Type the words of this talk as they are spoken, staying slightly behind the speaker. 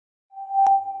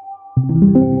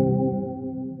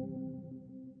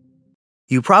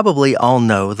You probably all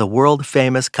know the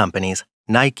world-famous companies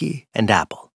Nike and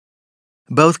Apple.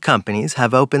 Both companies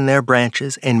have opened their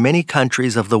branches in many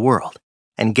countries of the world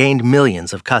and gained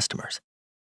millions of customers.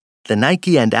 The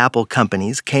Nike and Apple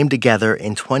companies came together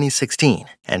in 2016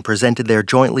 and presented their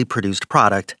jointly produced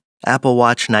product, Apple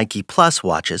Watch Nike Plus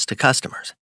watches, to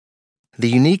customers. The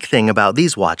unique thing about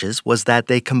these watches was that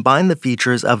they combined the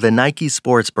features of the Nike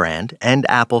sports brand and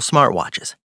Apple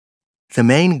smartwatches. The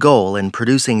main goal in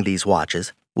producing these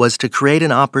watches was to create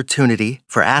an opportunity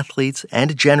for athletes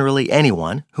and generally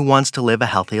anyone who wants to live a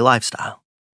healthy lifestyle.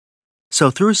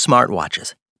 So through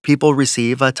smartwatches, people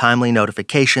receive a timely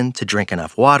notification to drink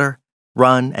enough water,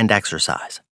 run, and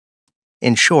exercise.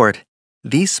 In short,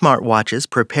 these smartwatches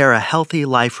prepare a healthy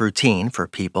life routine for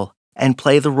people and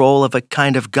play the role of a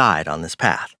kind of guide on this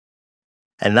path.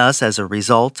 And thus, as a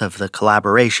result of the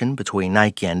collaboration between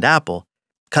Nike and Apple,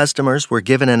 customers were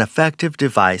given an effective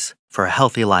device for a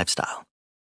healthy lifestyle.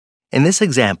 In this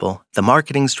example, the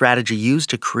marketing strategy used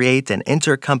to create an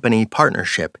intercompany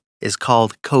partnership is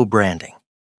called co-branding.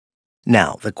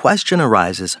 Now, the question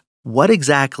arises, what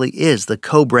exactly is the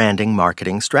co-branding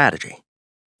marketing strategy?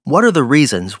 What are the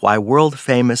reasons why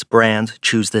world-famous brands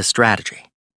choose this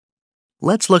strategy?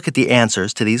 Let's look at the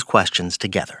answers to these questions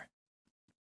together.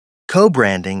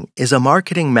 Co-branding is a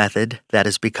marketing method that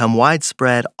has become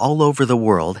widespread all over the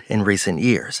world in recent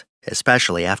years,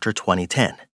 especially after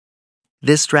 2010.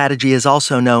 This strategy is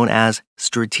also known as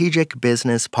strategic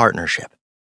business partnership.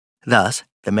 Thus,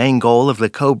 the main goal of the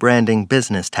co-branding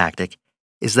business tactic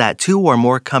is that two or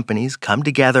more companies come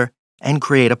together and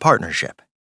create a partnership.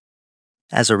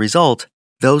 As a result,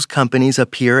 those companies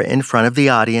appear in front of the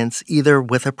audience either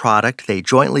with a product they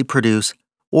jointly produce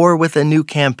or with a new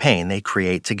campaign they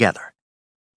create together.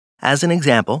 As an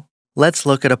example, let's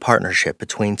look at a partnership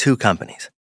between two companies.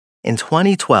 In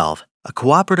 2012, a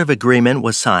cooperative agreement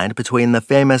was signed between the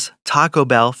famous Taco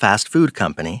Bell fast food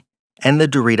company and the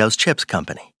Doritos chips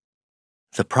company.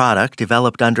 The product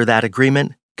developed under that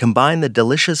agreement combined the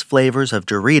delicious flavors of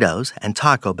Doritos and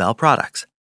Taco Bell products.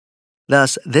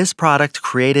 Thus, this product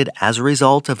created as a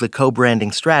result of the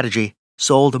co-branding strategy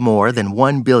sold more than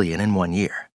 1 billion in 1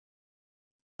 year.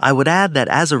 I would add that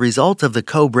as a result of the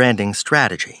co-branding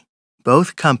strategy,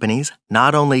 both companies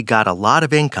not only got a lot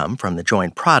of income from the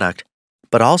joint product,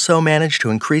 but also managed to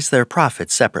increase their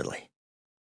profits separately.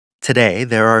 Today,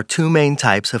 there are two main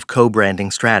types of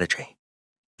co-branding strategy.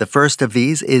 The first of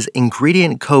these is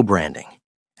ingredient co-branding,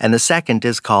 and the second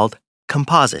is called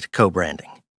composite co-branding.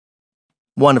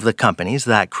 One of the companies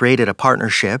that created a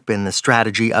partnership in the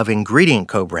strategy of ingredient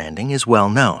co-branding is well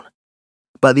known,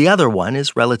 but the other one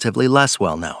is relatively less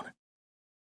well known.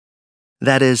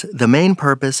 That is, the main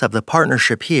purpose of the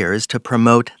partnership here is to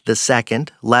promote the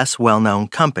second, less well-known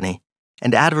company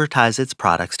and advertise its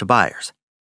products to buyers.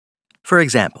 For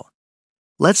example,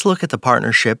 let's look at the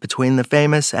partnership between the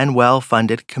famous and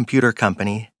well-funded computer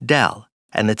company Dell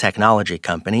and the technology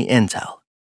company Intel.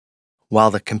 While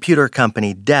the computer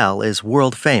company Dell is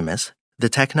world-famous, the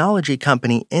technology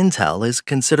company Intel is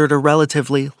considered a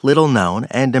relatively little-known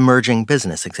and emerging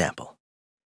business example.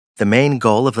 The main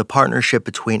goal of the partnership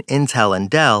between Intel and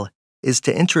Dell is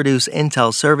to introduce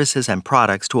Intel services and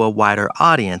products to a wider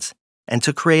audience and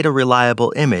to create a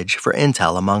reliable image for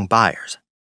Intel among buyers.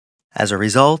 As a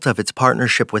result of its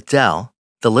partnership with Dell,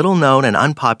 the little-known and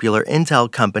unpopular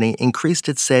Intel company increased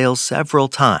its sales several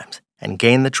times and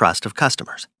gained the trust of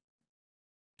customers.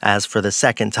 As for the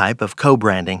second type of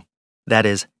co-branding, that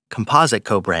is, composite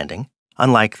co-branding,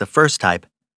 unlike the first type,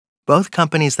 both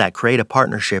companies that create a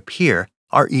partnership here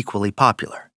are equally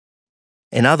popular.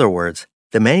 In other words,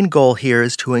 the main goal here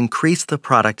is to increase the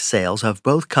product sales of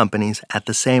both companies at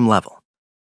the same level.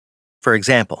 For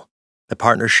example, the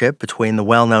partnership between the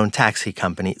well-known taxi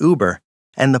company Uber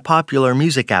and the popular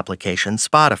music application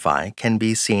Spotify can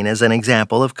be seen as an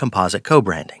example of composite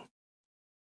co-branding.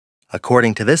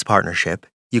 According to this partnership,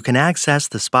 you can access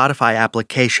the Spotify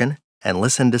application and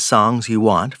listen to songs you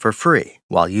want for free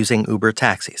while using Uber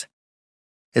taxis.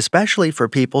 Especially for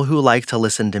people who like to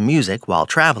listen to music while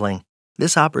traveling,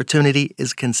 this opportunity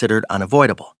is considered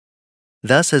unavoidable.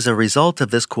 Thus, as a result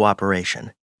of this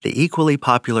cooperation, the equally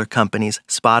popular companies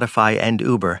Spotify and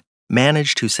Uber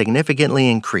managed to significantly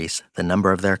increase the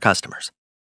number of their customers.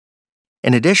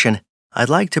 In addition, I'd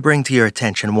like to bring to your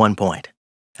attention one point.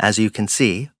 As you can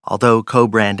see, although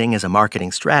co-branding is a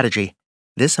marketing strategy,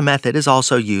 this method is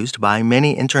also used by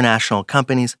many international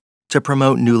companies to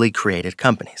promote newly created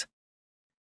companies.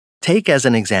 Take as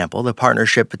an example the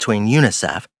partnership between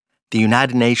UNICEF, the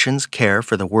United Nations Care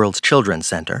for the World's Children's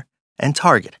Center, and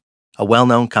Target, a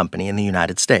well-known company in the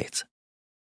United States.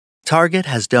 Target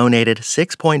has donated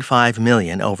 $6.5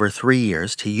 million over 3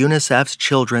 years to UNICEF's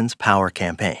Children's Power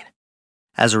campaign.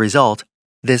 As a result,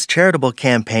 this charitable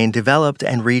campaign developed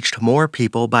and reached more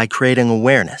people by creating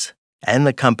awareness, and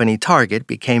the company Target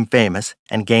became famous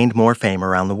and gained more fame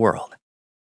around the world.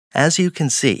 As you can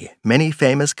see, many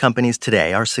famous companies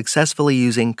today are successfully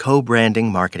using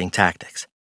co-branding marketing tactics.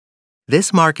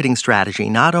 This marketing strategy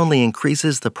not only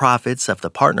increases the profits of the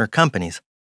partner companies,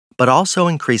 but also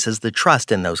increases the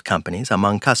trust in those companies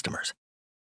among customers.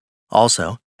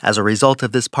 Also, as a result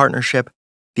of this partnership,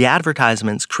 the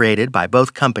advertisements created by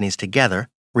both companies together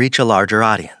reach a larger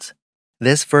audience.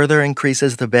 This further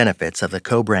increases the benefits of the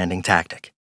co-branding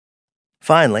tactic.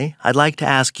 Finally, I'd like to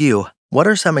ask you, what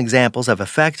are some examples of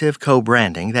effective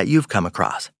co-branding that you've come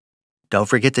across? Don't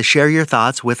forget to share your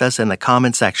thoughts with us in the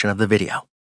comment section of the video.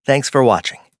 Thanks for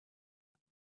watching.